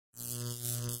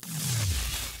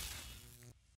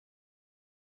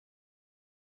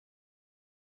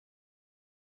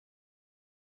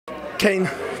Keane,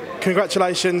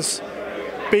 congratulations,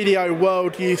 BDO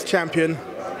World Youth Champion.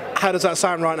 How does that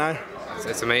sound right now?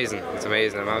 It's amazing. It's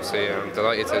amazing. I'm absolutely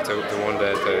delighted to win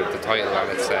the title,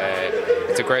 and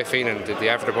it's a great feeling. The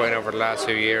effort I put in over the last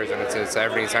few years, and it's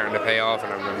everything's starting to pay off,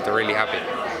 and I'm really happy.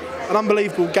 An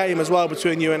unbelievable game as well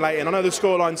between you and Leighton. I know the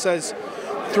scoreline says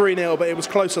 3-0, but it was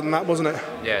closer than that, wasn't it?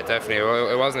 Yeah, definitely. Well,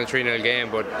 it wasn't a 3-0 game,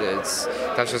 but that's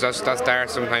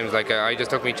darts sometimes. Like I just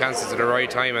took my chances at the right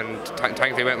time, and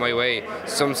thankfully went my way.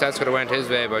 Some sets could have went his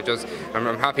way, but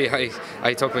I'm happy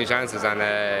I took my chances and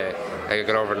I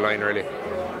got over the line really.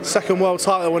 Second world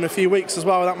title in a few weeks as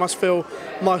well. That must feel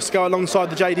nice to go alongside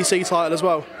the JDC title as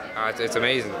well. It's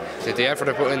amazing. The effort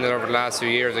I put in over the last few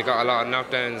years, I got a lot of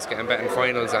knockdowns, getting better in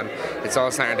finals, and it's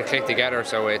all starting to click together.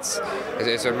 So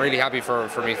I'm really happy for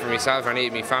myself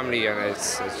and my family, and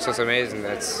it's just amazing.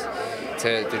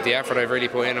 The effort I've really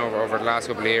put in over the last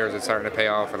couple of years, it's starting to pay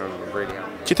off, and I'm really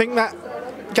happy. Do you think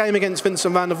that game against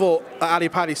Vincent van der Voort at Ali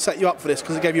Paddy set you up for this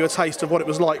because it gave you a taste of what it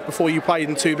was like before you played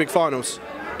in two big finals?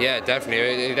 Yeah,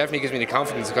 definitely. It definitely gives me the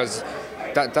confidence, because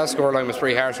that scoreline was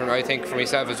pretty harsh, I think, for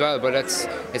myself as well. But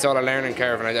it's all a learning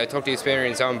curve, and I took the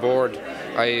experience on board.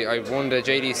 I won the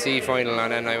JDC final,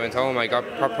 and then I went home. I got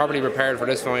properly prepared for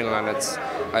this final, and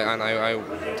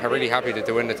I'm really happy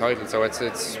to win the title. So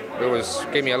it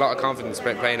gave me a lot of confidence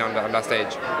playing on that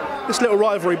stage. This little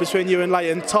rivalry between you and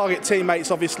Leighton, target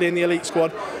teammates obviously in the elite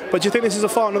squad, but do you think this is a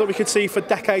final that we could see for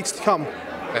decades to come?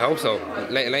 I hope so.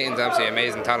 Leighton's absolutely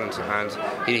amazing talent,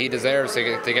 and he deserves to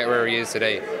get where he is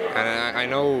today. And I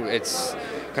know it's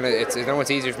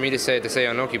easier for me to say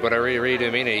unlucky, but I really do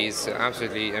mean it. He's an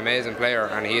absolutely amazing player,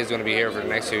 and he is going to be here for the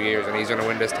next few years, and he's going to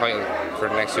win this title for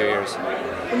the next few years.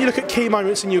 When you look at key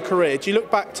moments in your career, do you look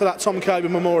back to that Tom Kirby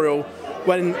Memorial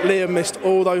when Liam missed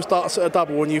all those darts at a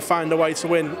double and you found a way to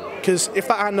win? Because if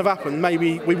that hadn't have happened,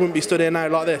 maybe we wouldn't be stood here now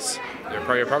like this.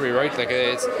 You're probably right. Like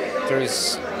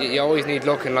you always need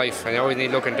luck in life, and you always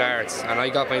need luck in darts. And I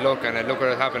got my luck, and look what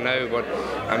has happened now. But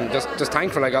I'm just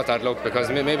thankful I got that luck, because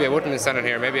maybe I wouldn't have standing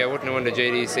here, maybe I wouldn't have won the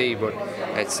JDC. But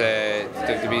it's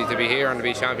to be here and to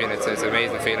be champion. It's an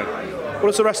amazing feeling. What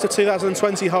does the rest of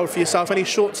 2020 hold for yourself? Any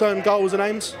short-term goals and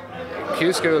aims?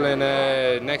 Q school in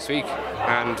next week,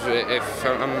 and if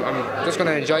I'm just going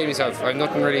to enjoy myself. I've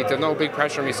nothing really. There's no big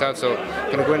pressure on myself, so I'm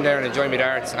going to go in there and enjoy my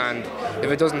darts. And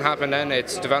if it doesn't happen, then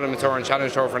it's development tour and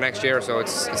challenge tour for next year. So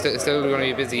it's still going to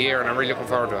be a busy year, and I'm really looking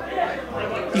forward to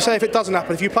it. You say if it doesn't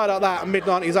happen, if you played like that, a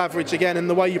mid-90s average again, and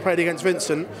the way you played against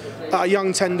Vincent at a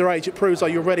young, tender age, it proves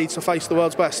that you're ready to face the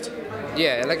world's best.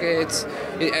 Yeah, like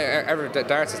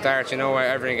darts is darts, you know,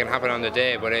 everything can happen on the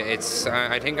day, but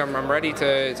I think I'm ready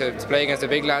to play against the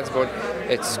big lads, but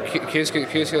Q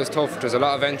school is tough. There's a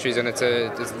lot of entries, and it's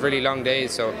really long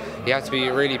days, so you have to be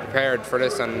really prepared for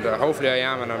this, and hopefully I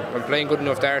am, and I'm playing good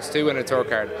enough darts to win a tour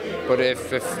card. But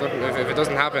if it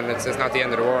doesn't happen, it's not the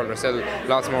end of the world. There's still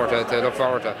lots more to look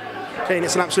forward to. Keane,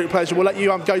 it's an absolute pleasure. We'll let you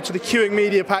go to the queuing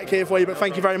media pack here for you, but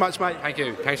thank you very much, mate. Thank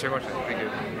you. Thanks very much. Thank you.